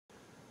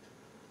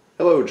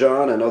Hello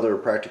John and other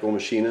practical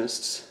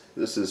machinists.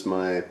 This is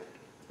my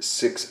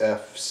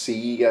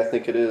 6FC, I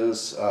think it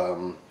is,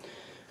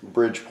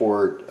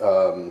 Bridgeport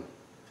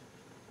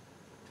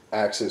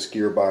axis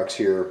gearbox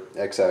here,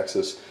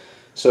 X-axis.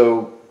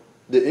 So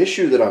the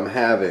issue that I'm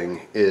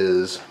having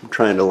is, I'm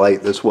trying to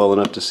light this well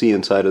enough to see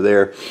inside of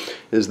there,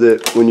 is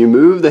that when you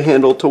move the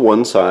handle to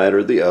one side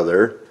or the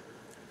other,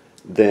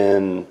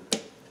 then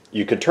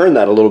you can turn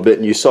that a little bit,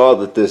 and you saw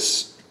that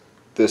this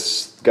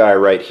guy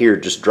right here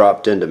just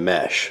dropped into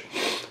mesh.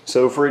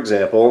 So for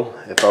example,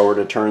 if I were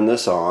to turn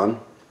this on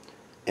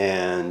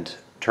and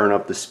turn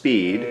up the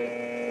speed,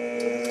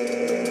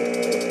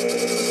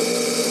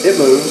 it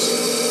moves,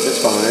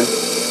 it's fine.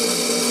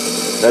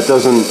 That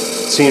doesn't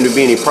seem to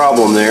be any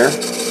problem there.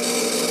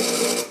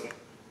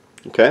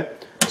 Okay,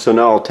 so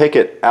now I'll take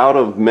it out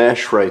of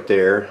mesh right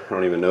there. I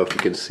don't even know if you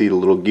can see the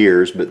little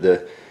gears, but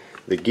the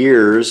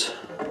gears,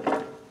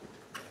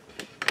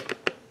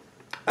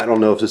 I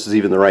don't know if this is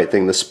even the right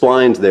thing. The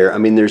splines there, I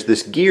mean, there's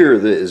this gear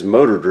that is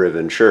motor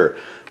driven, sure,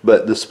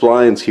 but the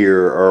splines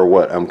here are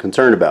what I'm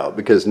concerned about,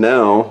 because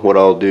now what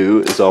I'll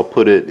do is I'll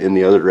put it in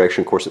the other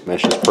direction. Of course it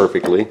meshes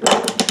perfectly,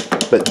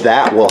 but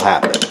that will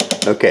happen.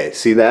 Okay,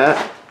 see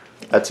that?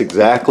 That's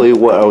exactly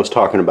what I was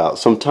talking about.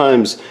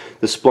 Sometimes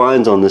the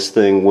splines on this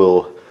thing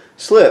will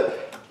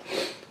slip,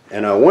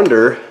 and I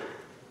wonder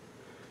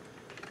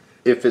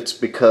if it's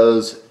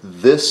because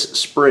this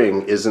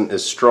spring isn't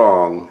as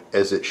strong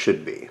as it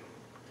should be.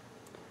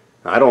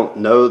 I don't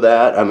know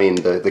that. I mean,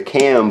 the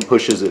cam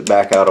pushes it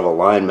back out of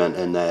alignment,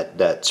 and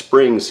that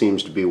spring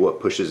seems to be what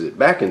pushes it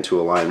back into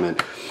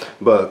alignment.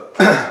 But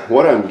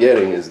what I'm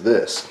getting is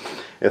this.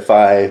 If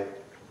I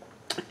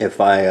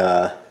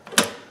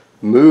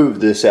move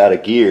this out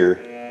of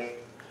gear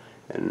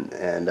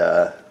and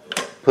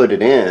put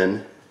it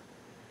in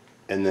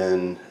and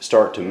then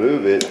start to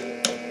move it,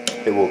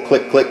 it will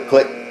click, click,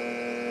 click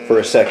for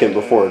a second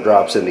before it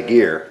drops into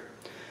gear.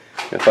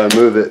 If I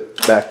move it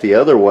back the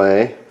other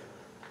way,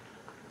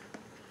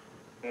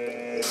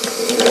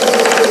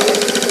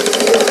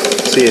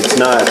 see, it's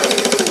not,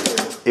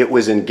 it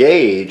was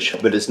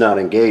engaged, but it's not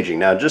engaging.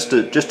 Now just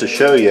to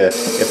show you,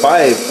 if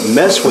I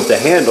mess with the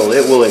handle,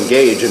 it will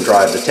engage and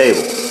drive the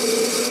table.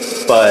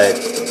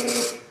 But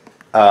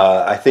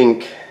I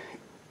think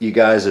you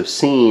guys have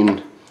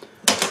seen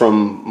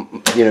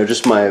from, you know,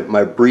 just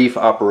my brief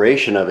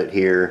operation of it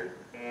here,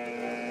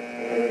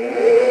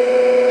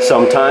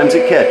 sometimes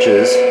it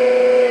catches,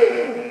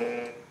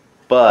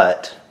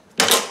 but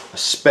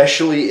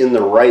especially in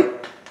the right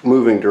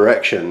moving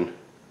direction.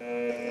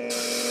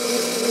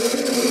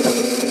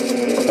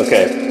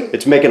 Okay,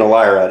 it's making a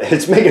liar out of it.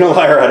 It's making a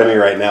liar out of me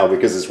right now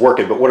because it's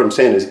working. But what I'm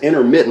saying is,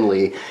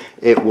 intermittently,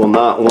 it will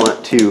not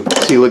want to.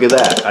 See, look at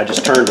that. I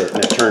just turned it,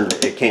 and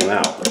it came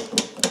out.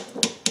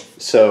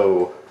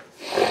 So,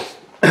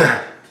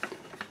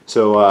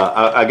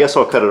 I guess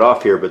I'll cut it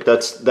off here. But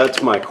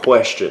that's my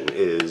question: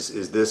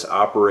 is this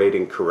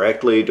operating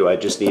correctly? Do I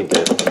just need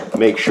to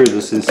make sure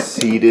this is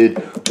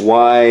seated?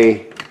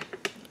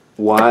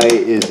 Why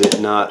is it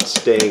not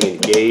staying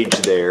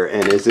engaged there?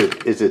 And is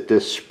it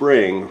this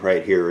spring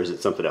right here, or is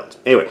it something else?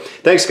 Anyway,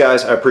 thanks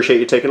guys. I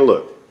appreciate you taking a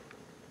look.